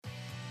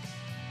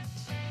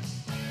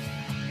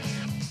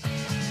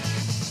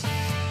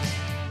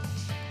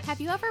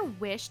Have you ever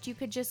wished you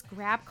could just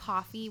grab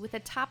coffee with a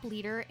top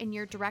leader in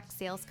your direct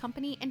sales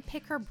company and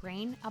pick her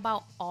brain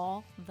about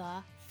all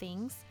the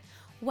things?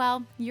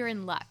 Well, you're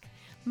in luck.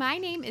 My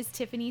name is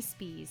Tiffany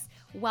Spees.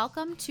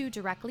 Welcome to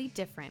Directly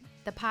Different,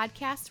 the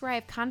podcast where I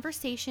have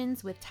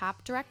conversations with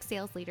top direct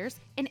sales leaders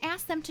and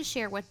ask them to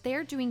share what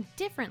they're doing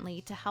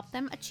differently to help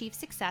them achieve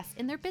success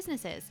in their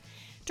businesses.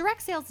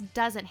 Direct sales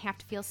doesn't have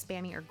to feel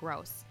spammy or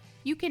gross.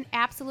 You can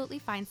absolutely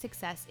find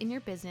success in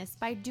your business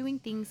by doing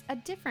things a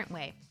different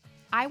way.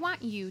 I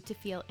want you to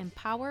feel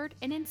empowered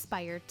and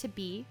inspired to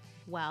be,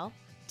 well,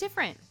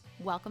 different.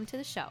 Welcome to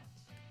the show.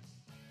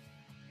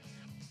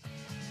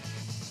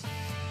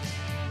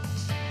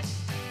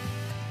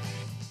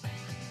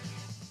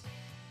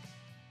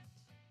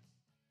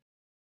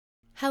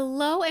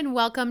 Hello and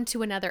welcome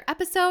to another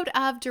episode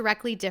of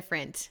Directly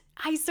Different.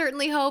 I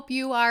certainly hope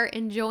you are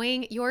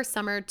enjoying your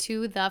summer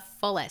to the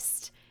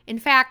fullest. In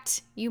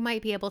fact, you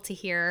might be able to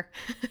hear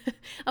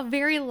a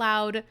very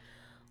loud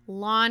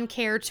lawn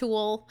care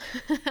tool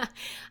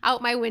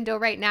out my window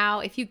right now.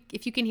 If you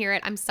can hear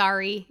it, I'm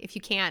sorry. If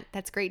you can't,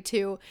 that's great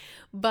too.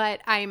 But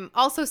I'm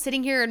also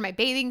sitting here in my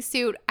bathing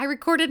suit. I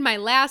recorded my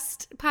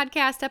last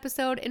podcast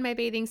episode in my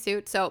bathing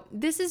suit. So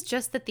this is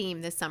just the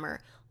theme this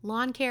summer.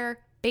 Lawn care,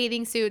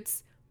 bathing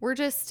suits. We're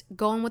just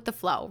going with the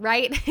flow,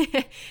 right?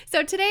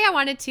 So today I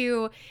wanted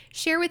to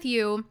share with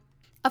you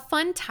a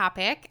fun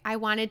topic. I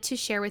wanted to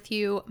share with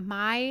you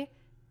my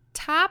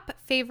top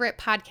favorite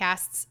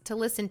podcasts to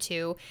listen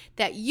to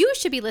that you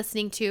should be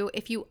listening to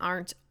if you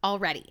aren't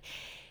already.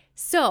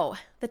 So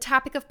the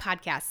topic of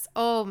podcasts,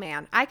 oh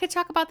man, I could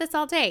talk about this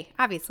all day.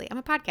 Obviously, I'm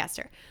a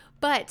podcaster,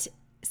 but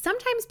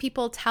sometimes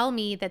people tell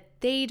me that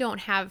they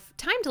don't have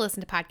time to listen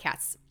to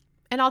podcasts.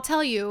 And I'll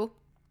tell you,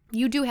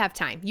 you do have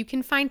time. You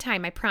can find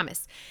time, I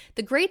promise.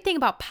 The great thing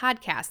about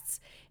podcasts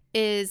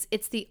is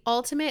it's the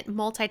ultimate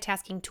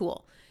multitasking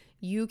tool.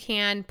 You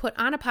can put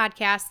on a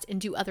podcast and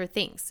do other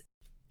things.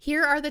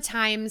 Here are the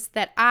times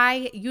that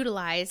I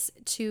utilize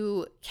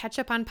to catch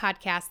up on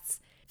podcasts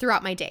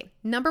throughout my day.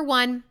 Number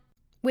one,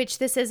 which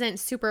this isn't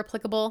super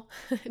applicable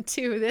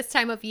to this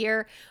time of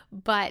year,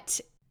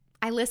 but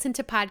I listen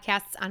to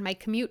podcasts on my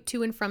commute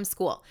to and from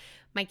school.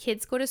 My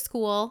kids go to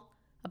school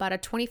about a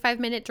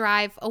 25-minute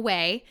drive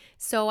away,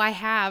 so I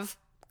have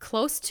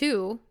close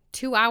to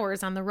 2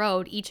 hours on the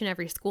road each and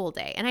every school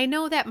day. And I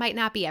know that might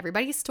not be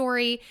everybody's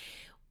story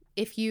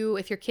if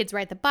your kids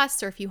ride the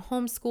bus or if you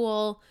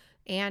homeschool,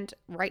 and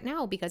right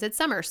now because it's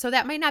summer. So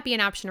that might not be an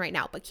option right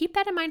now, but keep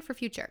that in mind for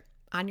future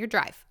on your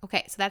drive.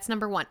 Okay, so that's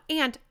number one.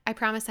 And I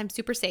promise I'm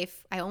super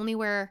safe. I only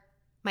wear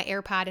my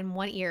AirPod in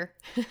one ear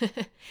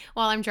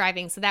while I'm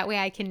driving, so that way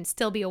I can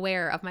still be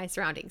aware of my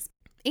surroundings.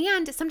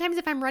 And sometimes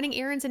if I'm running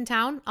errands in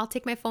town, I'll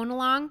take my phone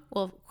along.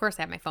 Well, of course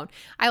I have my phone.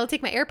 I will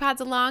take my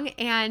AirPods along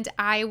and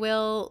I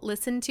will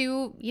listen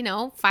to,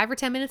 5 or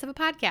 10 minutes of a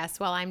podcast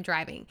while I'm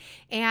driving.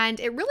 And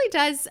it really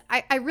does,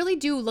 I really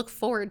do look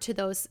forward to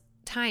those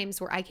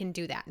times where I can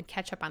do that and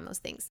catch up on those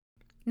things.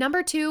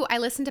 Number two, I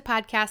listen to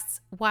podcasts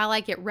while I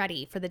get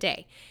ready for the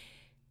day.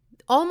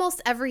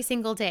 Almost every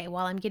single day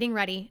while I'm getting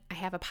ready, I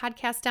have a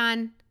podcast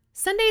on.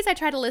 Sundays, I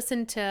try to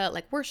listen to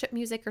like worship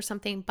music or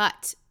something,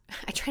 but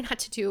I try not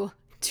to do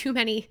too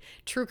many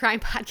true crime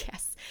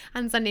podcasts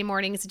on Sunday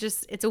mornings.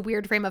 It's a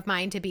weird frame of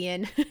mind to be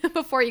in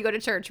before you go to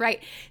church,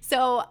 right?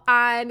 So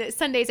on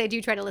Sundays, I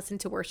do try to listen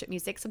to worship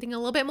music, something a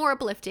little bit more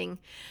uplifting,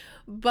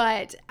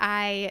 but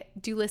I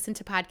do listen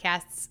to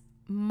podcasts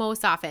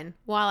most often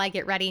while I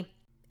get ready.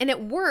 And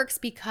it works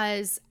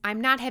because I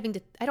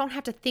don't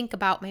have to think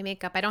about my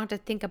makeup. I don't have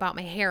to think about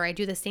my hair. I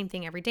do the same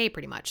thing every day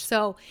pretty much.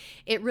 So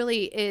it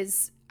really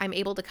is, I'm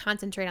able to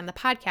concentrate on the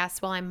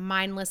podcast while I'm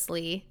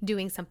mindlessly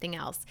doing something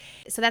else.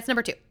 So that's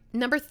number two.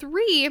 Number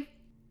three,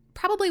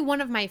 probably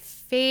one of my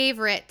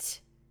favorite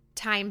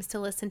times to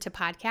listen to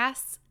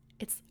podcasts,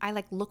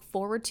 I look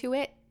forward to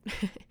it,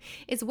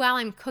 is while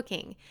I'm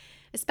cooking.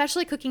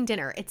 Especially cooking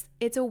dinner.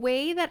 It's a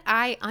way that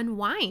I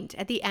unwind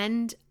at the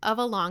end of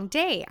a long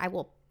day. I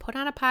will put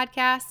on a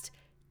podcast.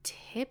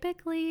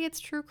 Typically, it's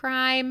true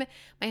crime.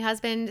 My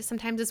husband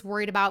sometimes is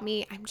worried about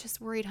me. I'm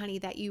just worried, honey,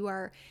 that you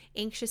are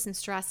anxious and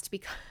stressed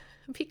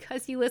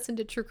because you listen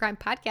to true crime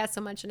podcasts so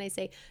much. And I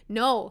say,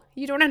 no,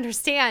 you don't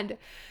understand.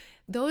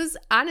 Those,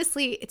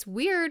 honestly, it's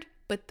weird,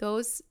 but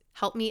those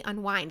help me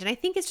unwind. And I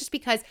think it's just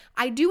because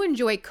I do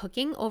enjoy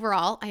cooking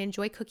overall. I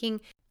enjoy cooking.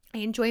 I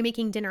enjoy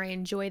making dinner. I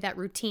enjoy that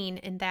routine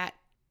and that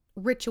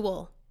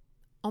ritual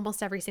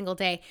almost every single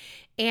day.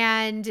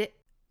 And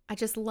I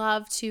just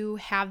love to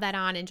have that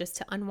on and just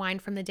to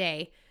unwind from the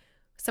day.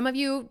 Some of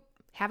you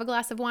have a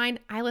glass of wine.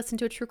 I listen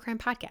to a true crime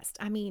podcast.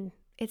 I mean,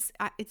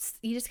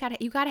 you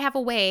gotta have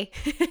a way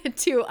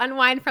to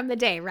unwind from the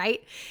day,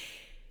 right?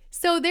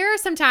 So there are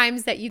some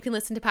times that you can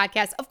listen to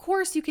podcasts. Of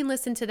course, you can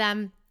listen to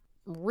them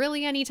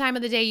really any time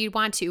of the day you'd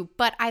want to,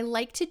 but I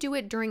like to do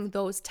it during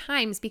those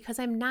times because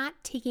I'm not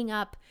taking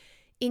up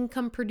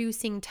income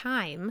producing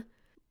time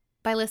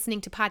by listening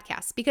to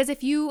podcasts. Because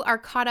if you are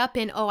caught up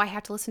in, I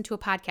have to listen to a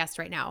podcast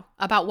right now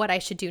about what I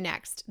should do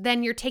next,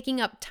 then you're taking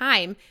up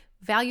time,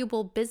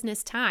 valuable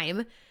business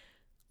time,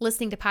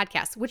 listening to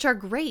podcasts, which are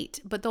great,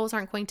 but those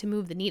aren't going to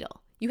move the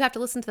needle. You have to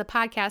listen to the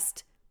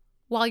podcast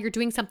while you're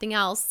doing something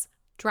else,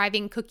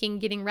 driving, cooking,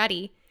 getting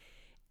ready,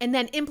 and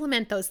then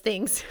implement those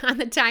things on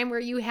the time where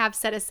you have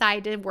set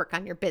aside to work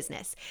on your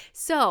business.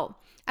 So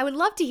I would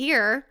love to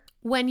hear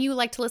when you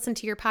like to listen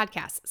to your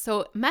podcast.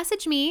 So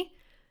message me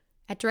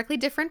at Directly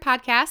Different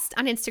Podcast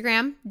on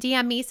Instagram,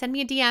 DM me, send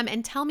me a DM,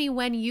 and tell me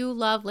when you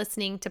love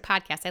listening to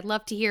podcasts. I'd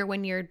love to hear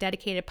when your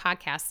dedicated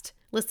podcast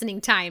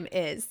listening time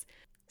is.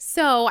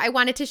 So I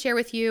wanted to share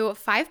with you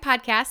 5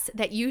 podcasts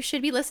that you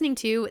should be listening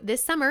to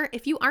this summer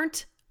if you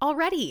aren't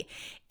already.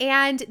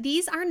 And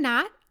these are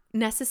not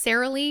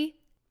necessarily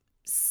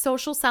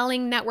social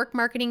selling, network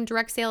marketing,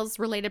 direct sales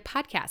related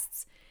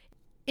podcasts.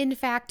 In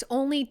fact,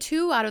 only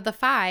 2 out of the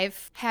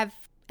 5 have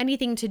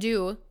anything to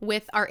do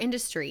with our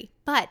industry.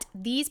 But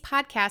these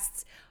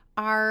podcasts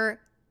are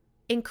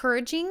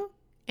encouraging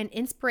and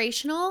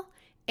inspirational,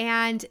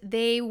 and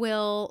they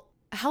will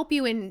help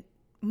you in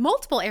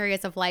multiple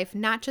areas of life,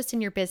 not just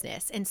in your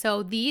business. And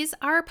so these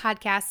are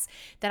podcasts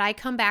that I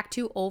come back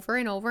to over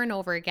and over and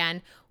over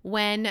again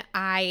when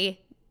I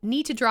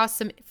need to draw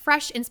some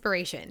fresh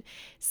inspiration.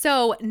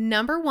 So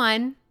number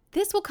 1,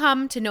 this will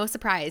come to no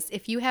surprise.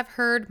 If you have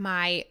heard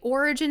my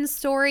origin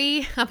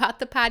story about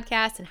the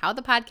podcast and how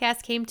the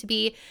podcast came to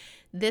be,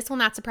 this will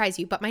not surprise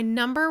you. But my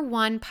number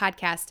 1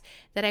 podcast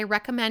that I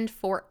recommend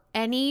for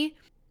any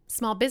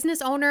small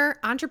business owner,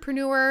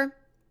 entrepreneur,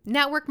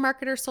 network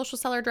marketer, social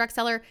seller, direct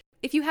seller,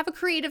 if you have a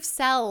creative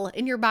cell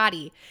in your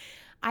body,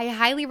 I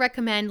highly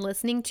recommend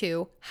listening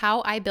to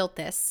How I Built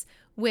This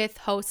with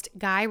host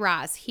Guy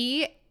Raz.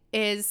 He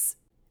is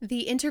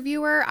the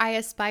interviewer I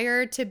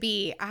aspire to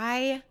be.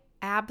 I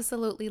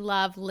absolutely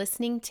love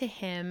listening to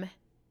him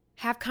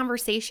have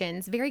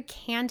conversations, very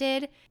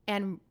candid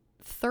and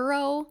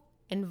thorough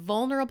and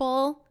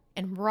vulnerable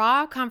and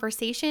raw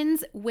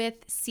conversations with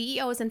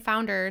CEOs and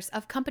founders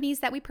of companies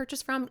that we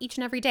purchase from each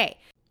and every day.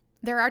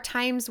 There are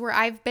times where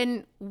I've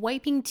been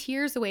wiping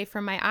tears away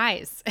from my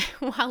eyes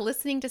while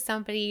listening to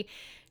somebody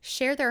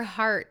share their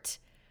heart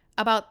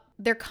about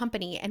their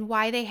company and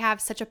why they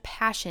have such a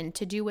passion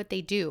to do what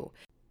they do.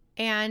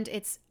 And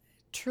it's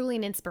truly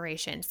an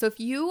inspiration. So if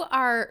you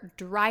are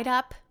dried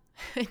up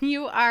and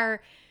you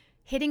are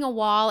hitting a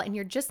wall and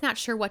you're just not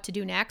sure what to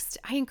do next,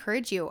 I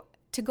encourage you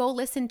to go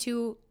listen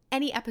to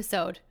any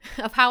episode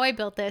of How I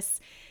Built This.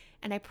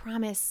 And I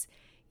promise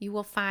you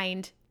will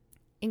find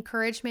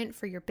encouragement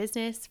for your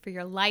business, for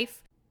your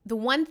life. The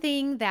one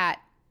thing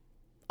that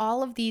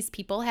all of these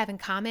people have in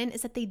common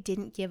is that they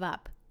didn't give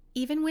up.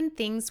 Even when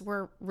things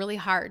were really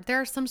hard, there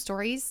are some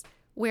stories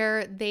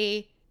where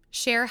they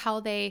share how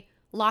they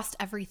lost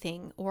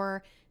everything,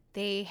 or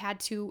they had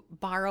to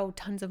borrow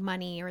tons of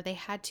money, or they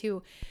had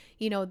to,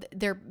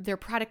 their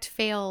product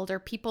failed, or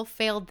people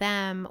failed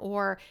them,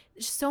 or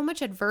so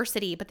much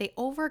adversity, but they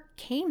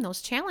overcame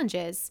those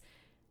challenges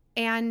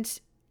and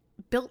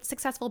built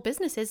successful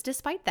businesses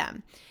despite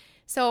them.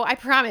 So I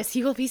promise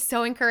you will be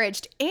so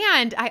encouraged.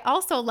 And I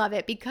also love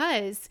it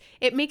because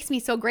it makes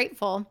me so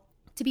grateful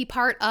to be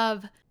part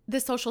of the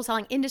social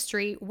selling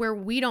industry where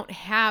we don't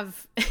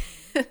have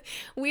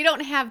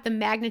the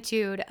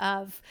magnitude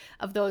of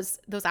those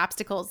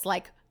obstacles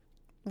like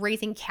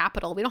raising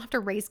capital. We don't have to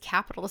raise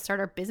capital to start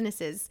our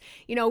businesses.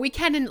 We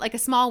can in like a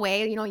small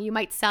way. You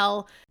might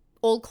sell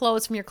old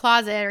clothes from your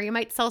closet, or you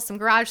might sell some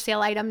garage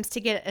sale items to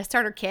get a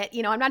starter kit.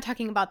 I'm not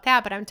talking about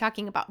that, but I'm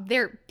talking about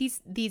these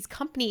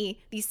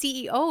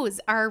CEOs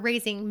are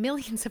raising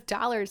millions of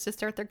dollars to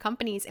start their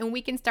companies, and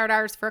we can start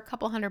ours for a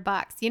couple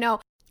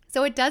 $100,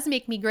 So it does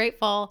make me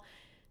grateful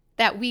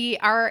that we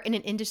are in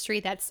an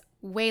industry that's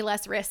way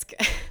less risk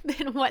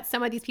than what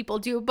some of these people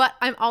do. But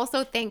I'm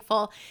also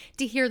thankful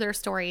to hear their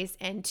stories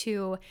and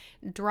to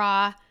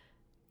draw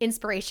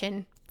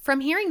inspiration from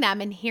hearing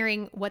them and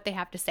hearing what they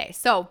have to say.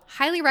 So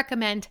highly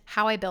recommend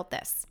How I Built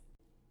This.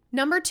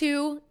 Number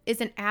 2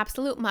 is an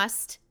absolute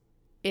must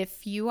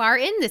if you are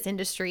in this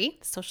industry,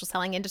 social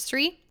selling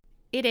industry.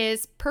 It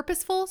is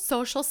Purposeful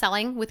Social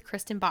Selling with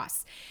Kristen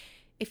Boss.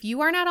 If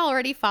you are not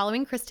already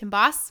following Kristen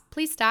Boss,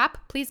 please stop.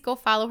 Please go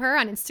follow her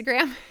on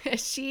Instagram.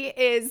 She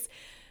is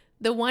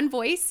the one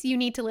voice you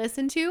need to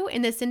listen to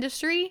in this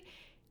industry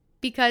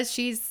because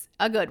she's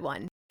a good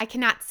one. I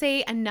cannot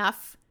say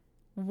enough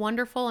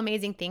wonderful,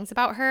 amazing things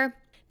about her.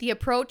 The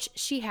approach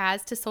she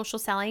has to social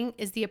selling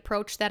is the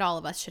approach that all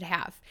of us should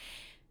have.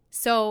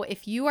 So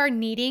if you are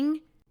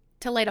needing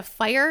to light a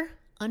fire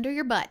under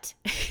your butt,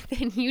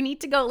 then you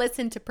need to go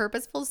listen to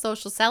Purposeful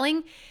Social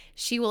Selling.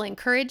 She will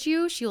encourage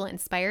you, she will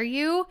inspire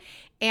you,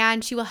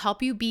 and she will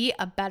help you be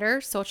a better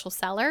social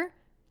seller.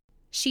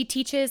 She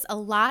teaches a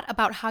lot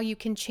about how you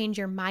can change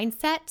your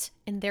mindset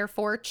and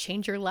therefore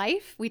change your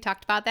life. We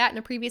talked about that in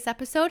a previous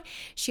episode.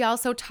 She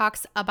also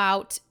talks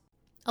about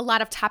a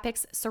lot of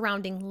topics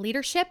surrounding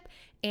leadership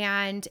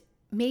and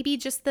maybe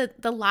just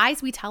the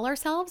lies we tell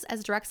ourselves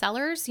as direct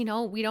sellers.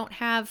 We don't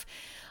have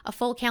a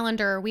full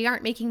calendar. We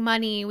aren't making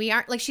money. We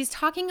aren't she's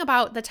talking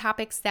about the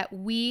topics that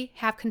we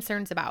have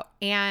concerns about.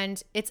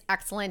 And it's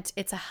excellent.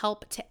 It's a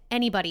help to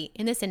anybody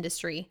in this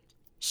industry.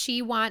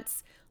 She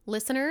wants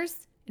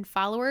listeners and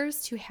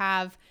followers to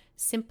have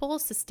simple,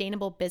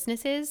 sustainable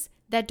businesses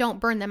that don't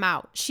burn them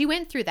out. She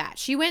went through that.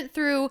 She went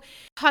through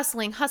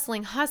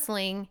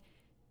hustling,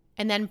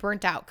 and then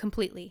burnt out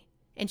completely.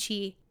 And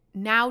she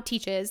now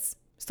teaches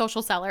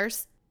social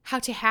sellers how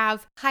to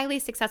have highly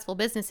successful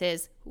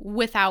businesses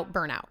without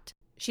burnout.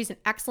 She's an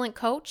excellent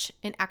coach,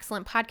 an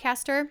excellent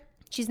podcaster.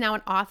 She's now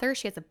an author.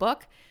 She has a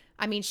book.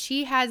 I mean,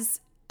 she has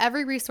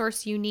every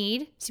resource you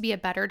need to be a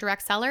better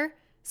direct seller.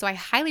 So I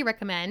highly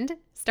recommend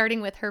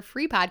starting with her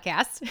free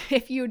podcast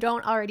if you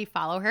don't already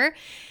follow her.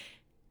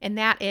 And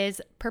that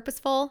is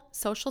Purposeful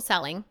Social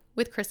Selling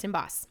with Kristen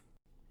Boss.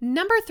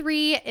 Number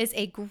 3 is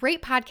a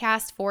great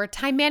podcast for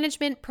time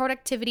management,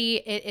 productivity.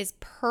 It is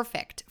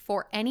perfect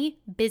for any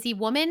busy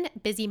woman,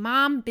 busy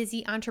mom,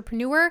 busy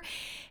entrepreneur.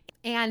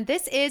 And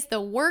this is the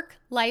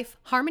Work-Life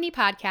Harmony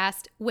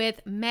podcast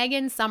with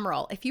Megan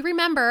Summerall. If you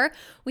remember,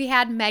 we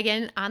had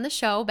Megan on the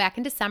show back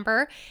in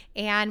December,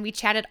 and we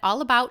chatted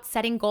all about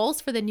setting goals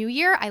for the new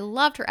year. I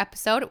loved her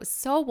episode. It was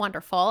so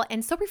wonderful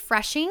and so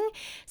refreshing.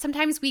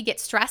 Sometimes we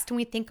get stressed when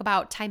we think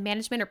about time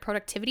management or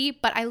productivity,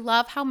 but I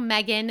love how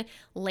Megan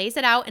lays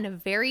it out in a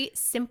very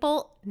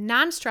simple,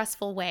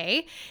 non-stressful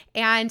way.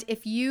 And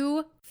if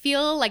you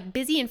feel like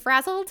busy and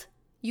frazzled,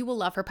 you will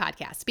love her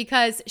podcast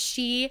because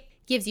she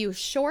gives you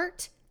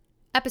short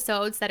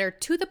episodes that are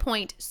to the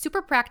point, super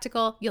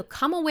practical. You'll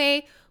come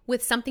away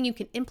with something you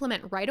can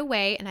implement right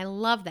away, and I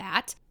love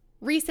that.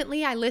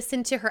 Recently, I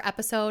listened to her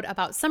episode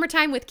about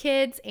summertime with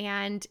kids,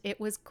 and it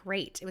was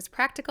great. It was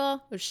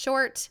practical, it was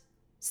short,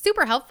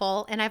 super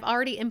helpful, and I've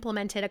already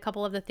implemented a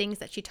couple of the things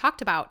that she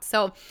talked about.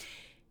 So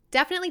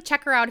definitely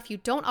check her out if you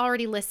don't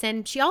already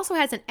listen. She also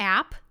has an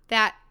app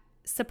that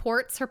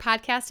supports her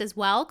podcast as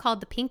well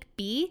called the Pink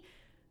Bee.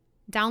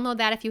 Download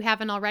that if you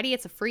haven't already.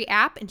 It's a free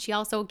app, and she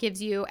also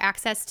gives you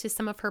access to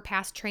some of her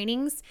past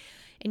trainings,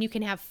 and you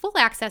can have full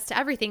access to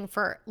everything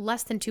for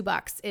less than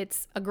 $2.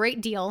 It's a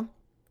great deal.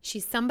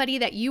 She's somebody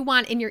that you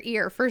want in your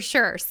ear for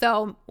sure.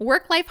 So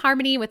Work-Life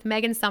Harmony with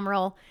Megan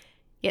Summerall.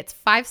 It's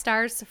 5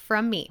 stars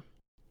from me.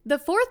 The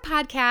 4th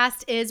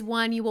podcast is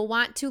one you will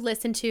want to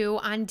listen to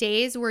on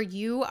days where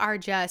you are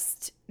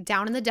just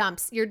down in the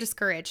dumps. You're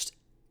discouraged.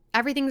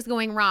 Everything's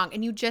going wrong,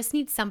 and you just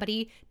need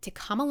somebody to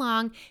come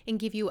along and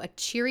give you a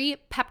cheery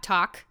pep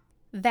talk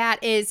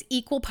that is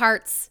equal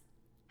parts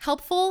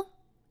helpful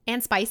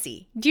and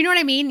spicy. Do you know what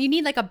I mean? You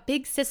need like a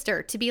big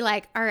sister to be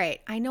like, all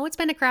right, I know it's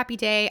been a crappy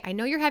day. I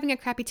know you're having a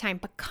crappy time,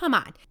 but come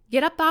on,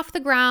 get up off the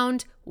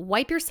ground,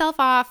 wipe yourself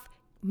off,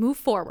 move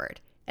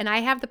forward. And I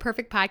have the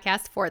perfect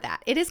podcast for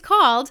that. It is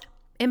called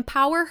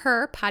Empower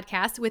Her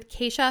Podcast with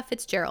Keisha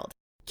Fitzgerald.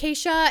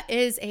 Keisha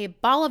is a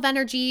ball of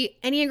energy,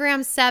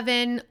 Enneagram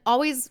 7,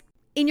 always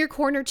in your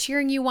corner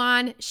cheering you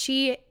on.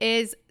 She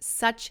is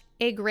such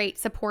a great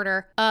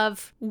supporter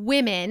of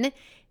women,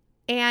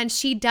 and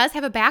she does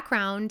have a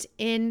background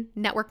in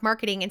network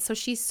marketing, and so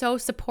she's so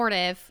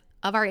supportive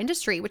of our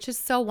industry, which is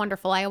so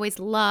wonderful. I always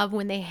love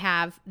when they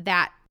have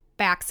that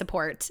back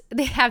support.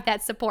 They have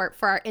that support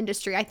for our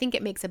industry. I think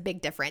it makes a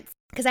big difference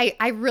because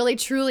I really,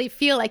 truly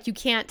feel like you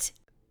can't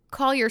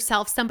call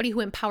yourself somebody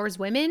who empowers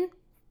women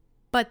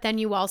but then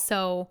you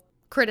also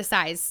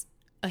criticize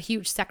a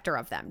huge sector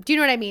of them. Do you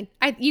know what I mean?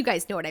 You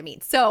guys know what I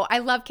mean. So I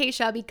love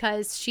Keisha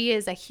because she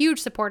is a huge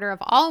supporter of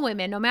all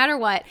women, no matter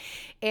what.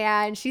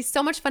 And she's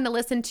so much fun to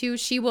listen to.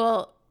 She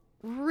will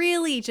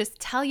really just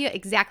tell you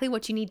exactly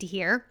what you need to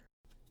hear.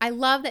 I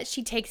love that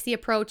she takes the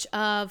approach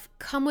of,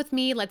 come with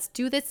me, let's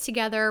do this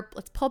together.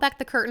 Let's pull back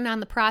the curtain on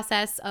the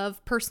process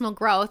of personal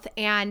growth.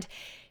 And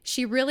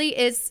she really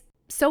is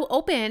so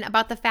open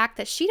about the fact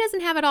that she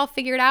doesn't have it all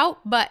figured out,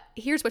 but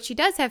here's what she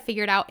does have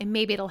figured out, and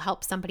maybe it'll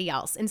help somebody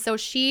else. And so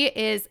she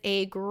is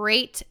a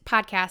great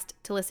podcast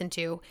to listen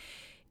to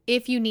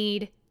if you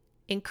need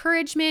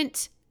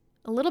encouragement,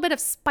 a little bit of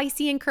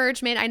spicy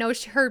encouragement. I know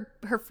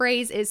her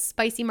phrase is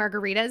spicy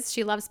margaritas.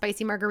 She loves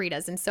spicy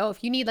margaritas. And so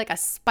if you need like a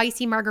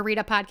spicy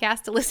margarita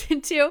podcast to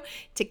listen to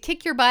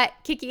kick your butt,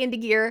 kick you into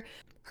gear,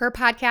 her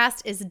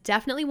podcast is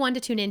definitely one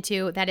to tune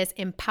into. That is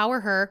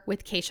Empower Her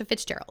with Keisha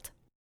Fitzgerald.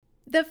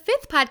 The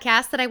 5th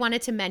podcast that I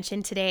wanted to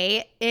mention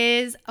today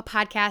is a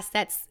podcast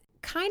that's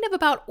kind of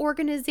about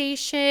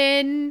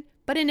organization,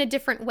 but in a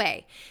different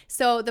way.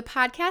 So the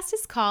podcast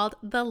is called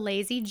The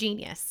Lazy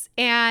Genius.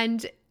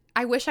 And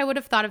I wish I would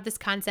have thought of this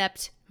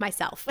concept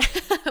myself,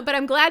 but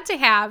I'm glad to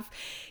have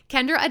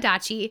Kendra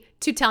Adachi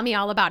to tell me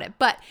all about it.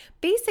 But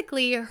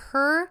basically,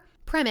 her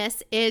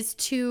premise is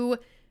to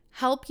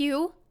help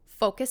you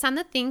focus on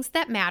the things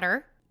that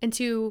matter and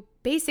to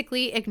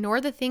basically ignore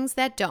the things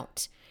that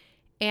don't.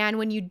 And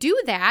when you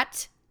do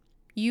that,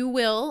 you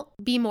will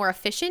be more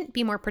efficient,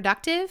 be more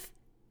productive,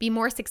 be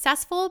more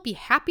successful, be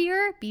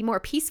happier, be more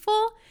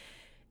peaceful.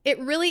 It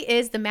really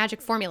is the magic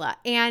formula.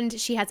 And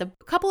she has a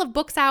couple of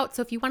books out.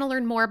 So if you want to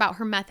learn more about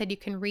her method, you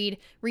can read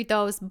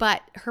those.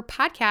 But her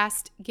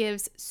podcast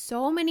gives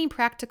so many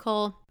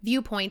practical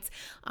viewpoints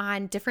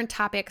on different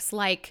topics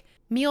like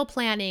meal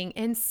planning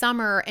and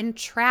summer and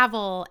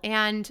travel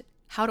and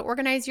how to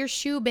organize your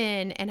shoe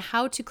bin and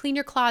how to clean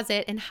your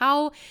closet and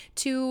how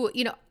to,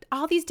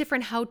 all these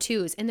different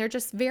how-tos, and they're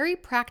just very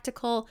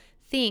practical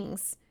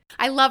things.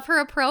 I love her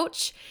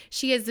approach.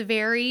 She is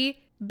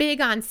very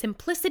big on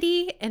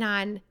simplicity and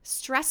on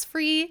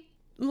stress-free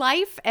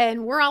life,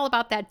 and we're all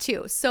about that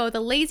too. So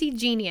The Lazy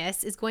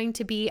Genius is going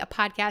to be a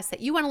podcast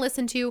that you want to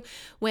listen to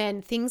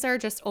when things are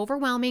just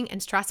overwhelming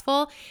and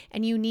stressful,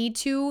 and you need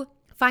to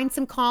find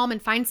some calm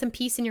and find some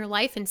peace in your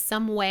life in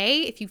some way.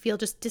 If you feel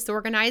just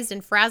disorganized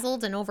and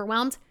frazzled and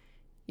overwhelmed,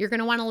 you're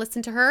going to want to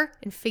listen to her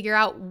and figure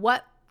out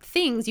what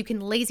things you can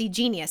lazy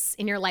genius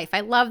in your life.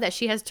 I love that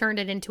she has turned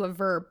it into a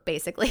verb,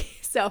 basically.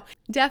 So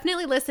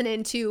definitely listen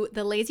into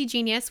The Lazy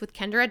Genius with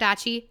Kendra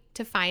Adachi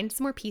to find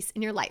some more peace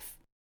in your life.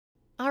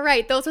 All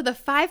right, those are the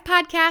 5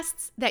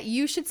 podcasts that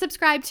you should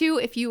subscribe to.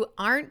 If you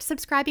aren't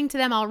subscribing to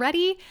them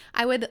already,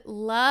 I would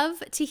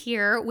love to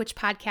hear which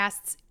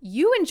podcasts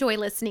you enjoy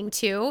listening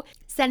to.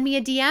 Send me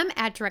a DM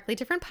at Directly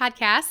Different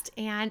Podcast,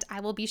 and I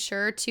will be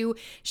sure to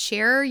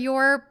share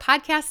your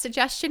podcast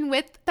suggestion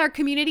with our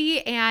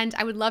community, and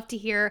I would love to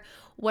hear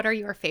what are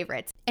your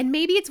favorites. And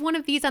maybe it's one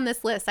of these on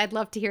this list. I'd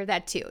love to hear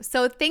that too.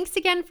 So thanks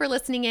again for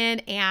listening in,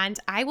 and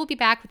I will be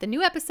back with a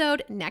new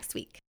episode next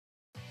week.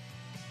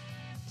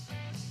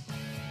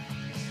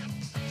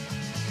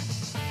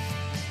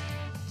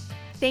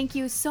 Thank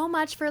you so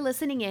much for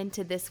listening in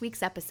to this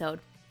week's episode.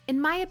 In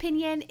my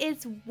opinion,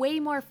 it's way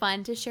more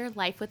fun to share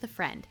life with a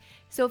friend.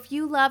 So if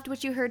you loved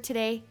what you heard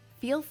today,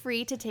 feel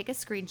free to take a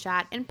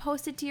screenshot and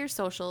post it to your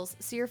socials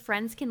so your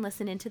friends can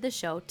listen into the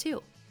show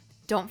too.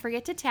 Don't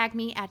forget to tag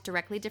me at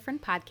Directly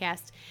Different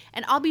Podcast,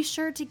 and I'll be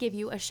sure to give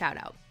you a shout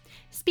out.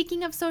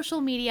 Speaking of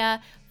social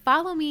media,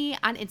 follow me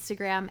on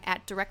Instagram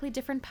at Directly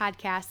Different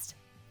Podcast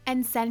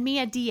and send me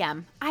a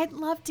DM. I'd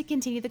love to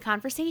continue the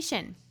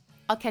conversation.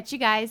 I'll catch you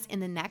guys in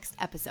the next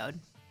episode.